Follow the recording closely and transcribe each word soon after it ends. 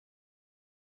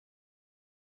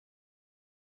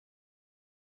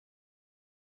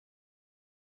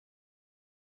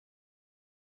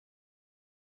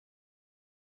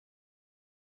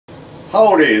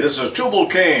Howdy, this is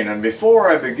Tubalcain, and before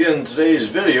I begin today's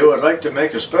video I'd like to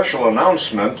make a special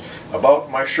announcement about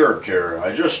my shirt here.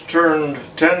 I just turned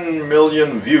 10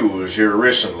 million views here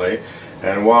recently,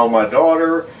 and while my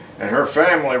daughter and her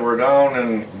family were down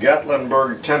in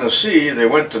Gatlinburg, Tennessee, they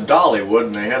went to Dollywood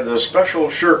and they had this special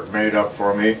shirt made up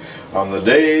for me on the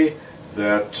day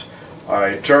that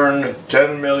I turned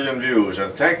 10 million views.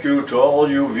 And thank you to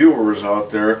all you viewers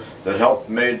out there that helped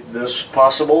make this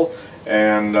possible.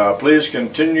 And please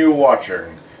continue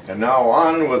watching. And now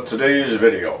on with today's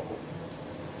video.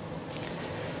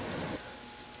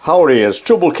 Howdy, it's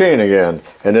Tubalcain again,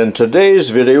 and in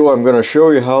today's video I'm going to show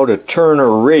you how to turn a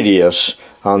radius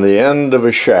on the end of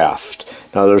a shaft.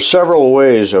 Now there's several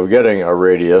ways of getting a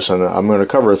radius, and I'm going to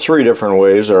cover 3 different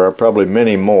ways. There are probably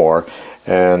many more,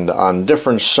 and on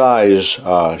different size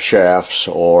shafts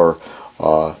or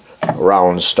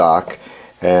round stock.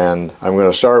 And I'm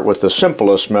going to start with the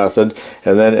simplest method,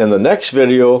 and then in the next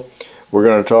video we're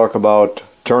going to talk about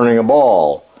turning a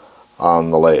ball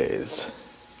on the lathe.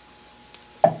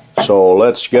 So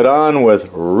let's get on with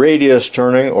radius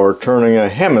turning, or turning a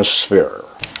hemisphere.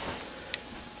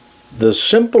 The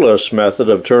simplest method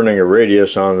of turning a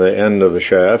radius on the end of the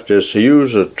shaft is to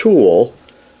use a tool,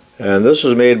 and this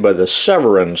is made by the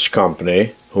Severance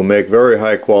company, who make very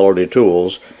high quality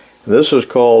tools. This is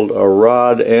called a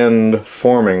rod end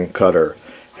forming cutter,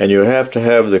 and you have to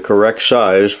have the correct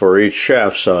size for each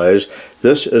shaft size.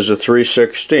 This is a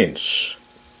 3/16.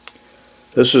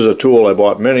 This is a tool I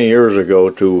bought many years ago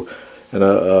to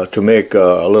make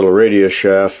a little radius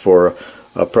shaft for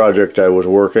a project I was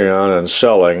working on and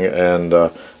selling, and I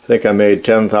think I made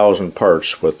 10,000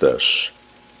 parts with this.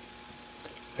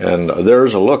 And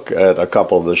there's a look at a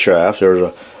couple of the shafts.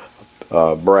 There's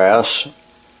a brass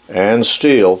and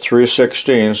steel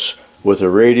 3/16 with a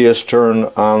radius turn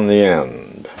on the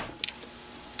end.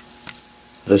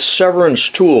 The Severance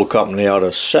Tool Company out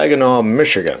of Saginaw,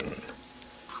 Michigan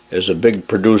is a big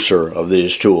producer of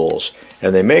these tools,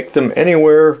 and they make them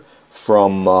anywhere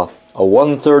from a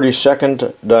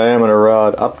 1/32 diameter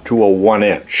rod up to a 1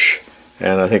 inch,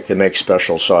 and I think they make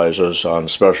special sizes on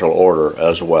special order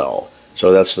as well.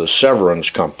 So that's the Severance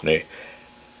Company.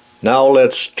 Now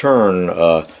let's turn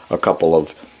a couple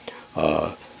of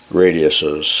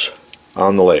radiuses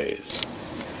on the lathe.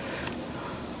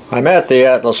 I'm at the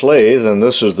Atlas lathe, and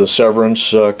this is the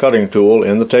Severance cutting tool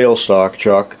in the tailstock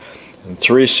chuck, and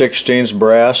 3/16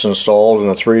 brass installed in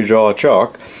a 3-jaw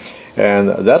chuck, and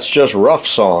that's just rough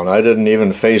sawn. I didn't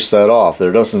even face that off.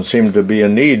 There doesn't seem to be a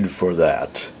need for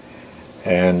that,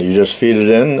 and you just feed it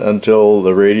in until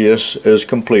the radius is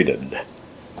completed.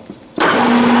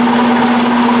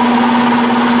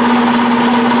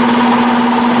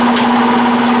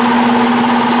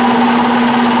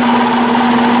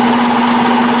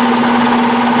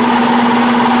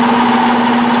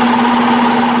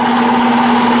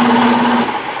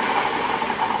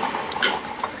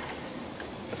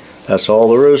 That's all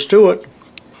there is to it.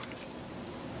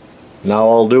 Now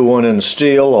I'll do one in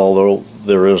steel, although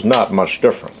there is not much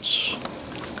difference.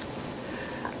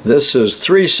 This is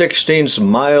 3/16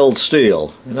 mild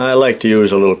steel, and I like to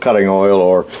use a little cutting oil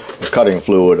or a cutting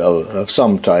fluid of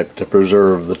some type to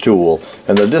preserve the tool.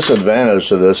 And the disadvantage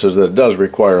to this is that it does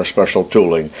require special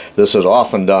tooling. This is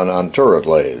often done on turret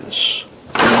lathes.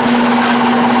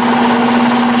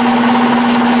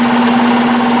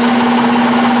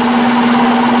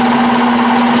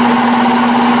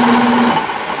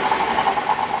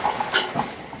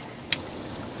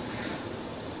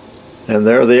 And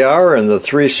there they are in the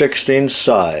 3/16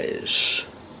 size.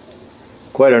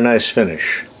 Quite a nice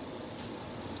finish.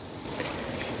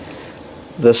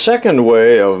 The second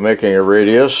way of making a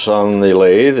radius on the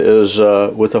lathe is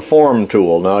with a form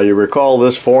tool. Now you recall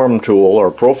this form tool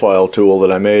or profile tool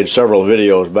that I made several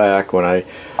videos back when I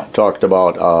talked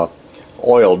about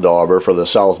oil dauber for the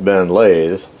South Bend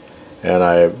lathe, and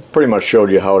I pretty much showed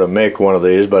you how to make one of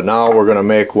these, but now we're going to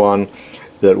make one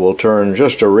that will turn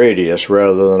just a radius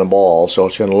rather than a ball. So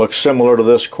it's going to look similar to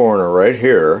this corner right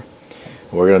here.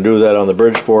 We're going to do that on the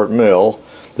Bridgeport mill.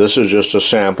 This is just a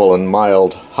sample in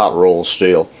mild hot roll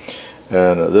steel,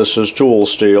 and this is tool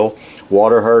steel,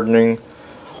 water hardening,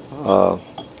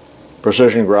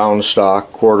 precision ground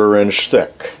stock, 1/4 inch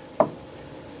thick.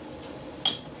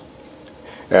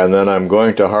 And then I'm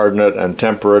going to harden it and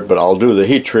temper it, but I'll do the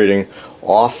heat treating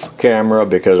off camera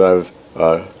because I've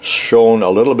shown a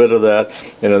little bit of that,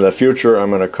 and in the future I'm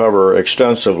going to cover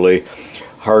extensively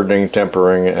hardening,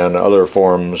 tempering, and other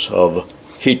forms of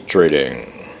heat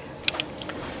treating.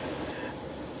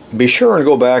 Be sure and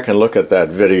go back and look at that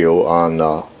video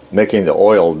on making the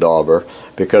oil dauber,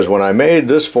 because when I made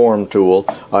this form tool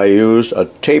I used a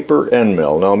taper end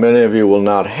mill. Now many of you will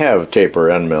not have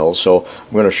taper end mills, so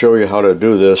I'm going to show you how to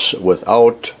do this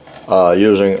without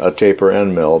using a taper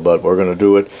end mill, but we're going to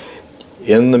do it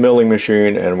in the milling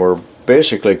machine, and we're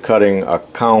basically cutting a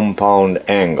compound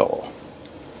angle.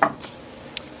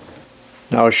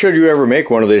 Now, should you ever make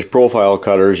one of these profile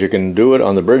cutters, you can do it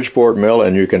on the Bridgeport mill,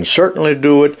 and you can certainly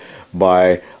do it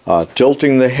by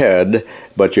tilting the head,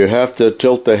 but you have to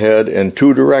tilt the head in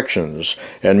two directions.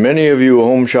 And many of you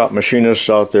home shop machinists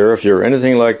out there, if you're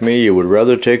anything like me, you would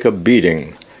rather take a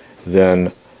beating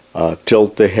than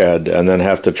tilt the head and then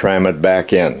have to tram it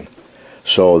back in.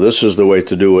 So this is the way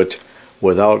to do it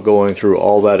without going through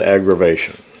all that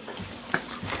aggravation.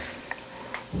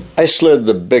 I slid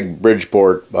the big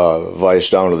Bridgeport vise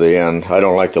down to the end. I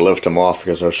don't like to lift them off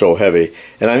because they're so heavy.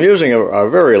 And I'm using a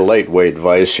very lightweight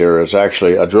vise here. It's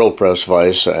actually a drill press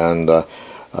vise, and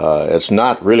it's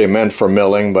not really meant for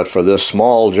milling, but for this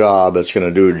small job it's going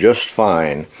to do just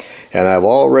fine. And I've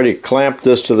already clamped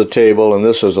this to the table, and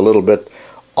this is a little bit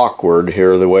awkward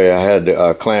here, the way I had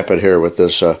to clamp it here with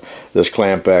this this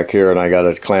clamp back here, and I got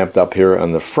it clamped up here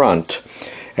on the front.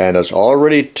 And it's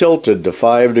already tilted to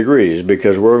 5 degrees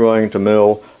because we're going to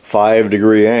mill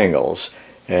 5-degree angles.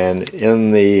 And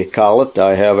in the collet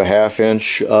I have a 1/2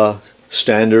 inch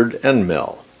standard end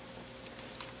mill.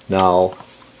 Now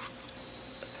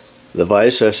the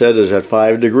vise, I said, is at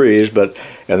 5 degrees,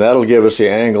 and that'll give us the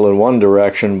angle in one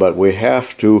direction, but we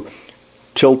have to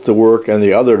tilt the work in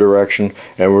the other direction,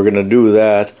 and we're going to do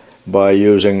that by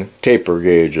using taper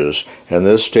gauges. And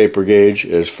this taper gauge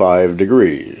is 5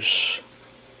 degrees.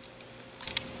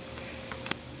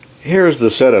 Here's the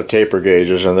set of taper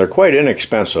gauges, and they're quite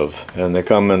inexpensive, and they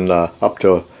come in up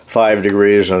to 5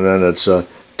 degrees, and then it's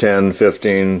 10,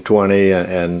 15, 20,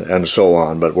 and so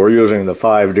on. But we're using the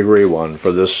 5-degree one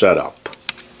for this setup.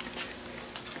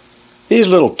 These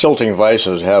little tilting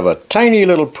vices have a tiny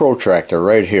little protractor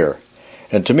right here,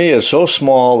 and to me it's so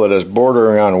small that it's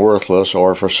bordering on worthless,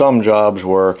 or for some jobs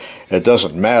where it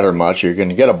doesn't matter much, you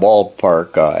can get a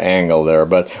ballpark angle there.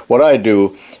 But what I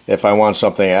do, if I want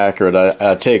something accurate,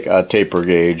 I take a taper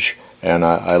gauge and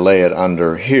I lay it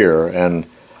under here, and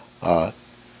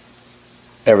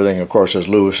everything of course is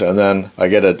loose, and then I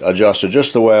get it adjusted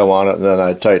just the way I want it, and then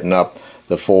I tighten up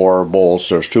the 4 bolts,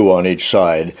 there's 2 on each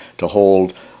side, to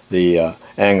hold the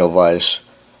angle vise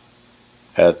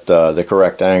at the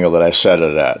correct angle that I set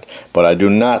it at. But I do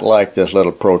not like this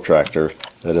little protractor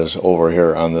that is over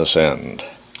here on this end.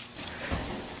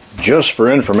 Just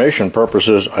for information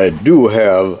purposes, I do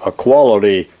have a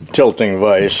quality tilting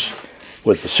vise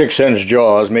with the 6-inch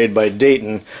jaws made by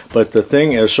Dayton, but the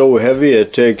thing is so heavy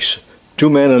it takes 2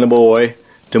 men and a boy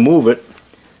to move it,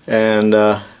 and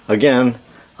again,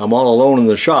 I'm all alone in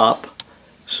the shop,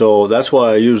 so that's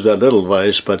why I use that little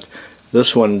vise. But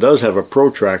this one does have a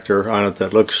protractor on it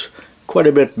that looks quite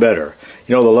a bit better.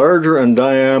 You know, the larger in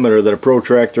diameter that a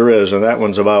protractor is, and that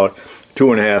one's about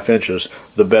 2.5 inches,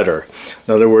 the better.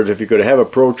 In other words, if you could have a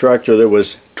protractor that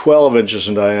was 12 inches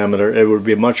in diameter, it would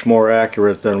be much more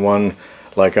accurate than one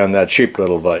like on that cheap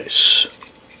little vise.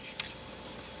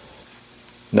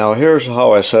 Now here's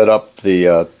how I set up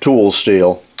the tool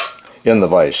steel in the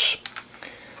vise.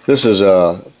 This is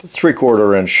a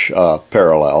 3/4 inch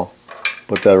parallel.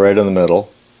 Put that right in the middle,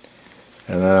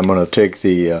 and then I'm going to take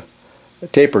the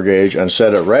taper gauge and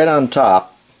set it right on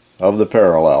top of the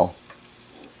parallel,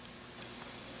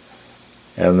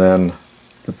 and then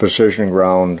the precision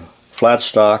ground flat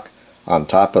stock on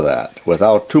top of that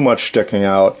without too much sticking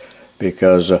out,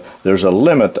 because there's a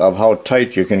limit of how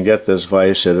tight you can get this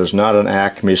vise. It is not an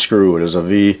Acme screw, it is a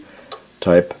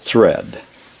V-type thread.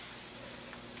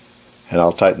 And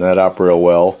I'll tighten that up real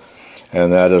well,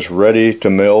 and that is ready to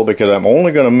mill, because I'm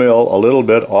only going to mill a little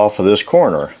bit off of this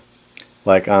corner,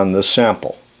 like on this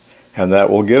sample, and that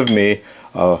will give me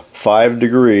a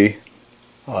 5-degree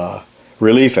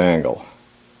relief angle,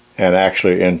 and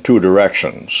actually in 2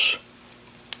 directions.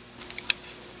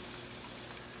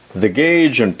 The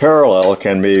gauge and parallel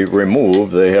can be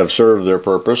removed. They have served their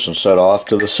purpose and set off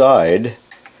to the side.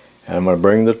 And I'm going to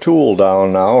bring the tool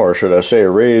down now, or should I say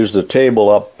raise the table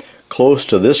up close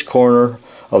to this corner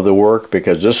of the work,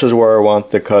 because this is where I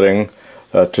want the cutting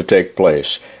to take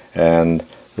place. And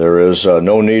there is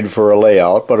no need for a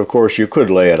layout, but of course you could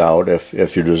lay it out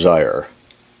if you desire.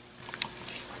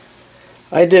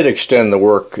 I did extend the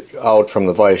work out from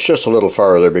the vise just a little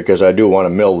farther, because I do want to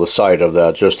mill the side of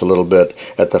that just a little bit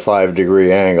at the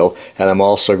 5-degree angle, and I'm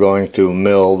also going to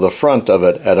mill the front of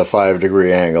it at a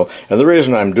 5-degree angle. And the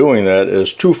reason I'm doing that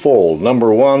is twofold.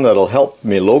 Number one, that'll help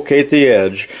me locate the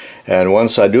edge, And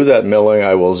once I do that milling,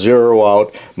 I will zero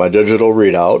out my digital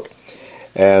readout.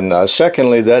 And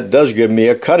secondly, that does give me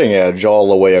a cutting edge all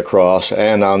the way across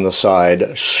and on the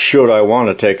side, should I want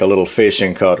to take a little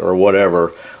facing cut or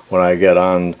whatever when I get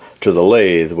on to the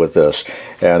lathe with this.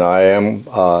 And I am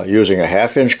using a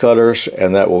 1/2 inch cutters,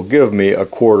 and that will give me a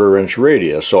 1/4 inch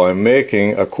radius. So I'm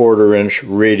making a 1/4 inch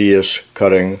radius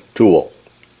cutting tool.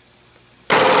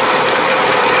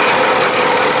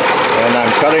 And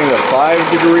I'm cutting the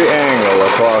 5-degree angle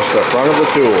across the front of the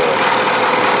tool.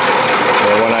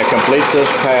 And when I complete this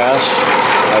pass,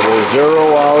 I will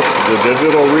zero out the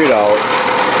digital readout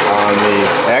on the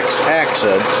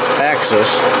x-axis,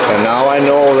 and now I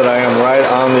know that I am right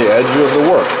on the edge of the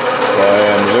work. So I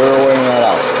am zeroing that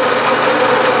out.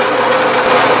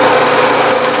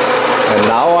 And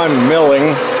now I'm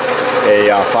milling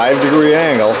a 5-degree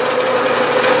angle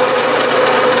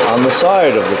on the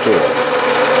side of the tool.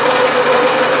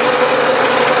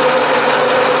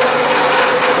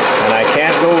 And I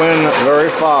can't go in very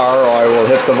far or I will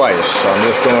hit the vise. So I'm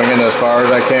just going in as far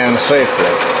as I can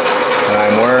safely. And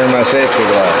I'm wearing my safety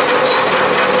glasses.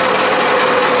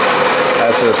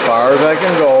 That's as far as I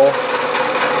can go.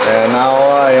 And now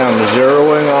I am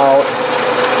zeroing out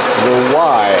the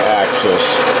y-axis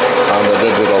on the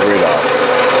digital readout.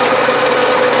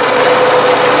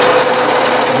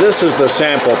 This is the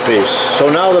sample piece. So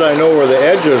now that I know where the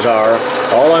edges are,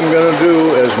 all I'm going to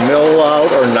do is mill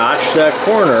out or notch that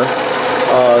corner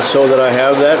so that I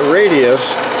have that radius.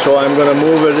 So I'm going to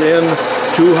move it in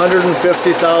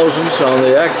 250 thousandths on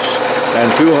the X and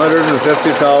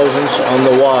 250 thousandths on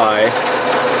the Y.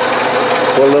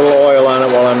 Put a little oil on it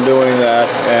while I'm doing that,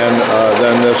 and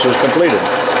then this is completed.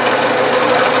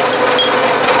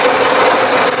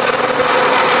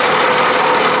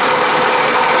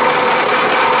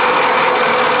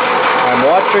 I'm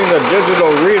watching the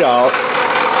digital readout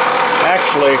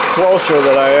actually closer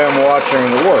than I am watching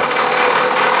the work.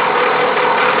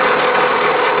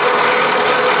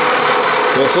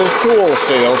 This is tool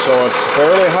steel, so it's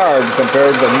fairly hard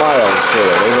compared to mild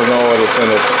steel, even though it is in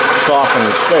its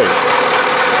softened state.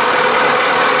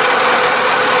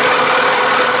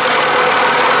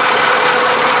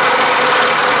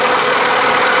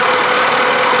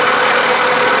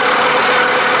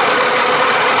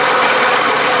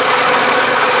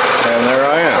 And there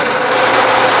I am.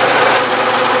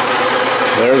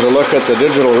 There's a look at the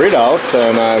digital readout,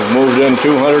 and I've moved in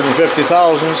 250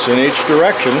 thousandths in each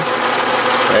direction.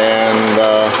 And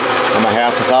I'm a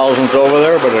 1/2 thousandth over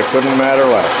there, but it couldn't matter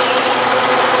less.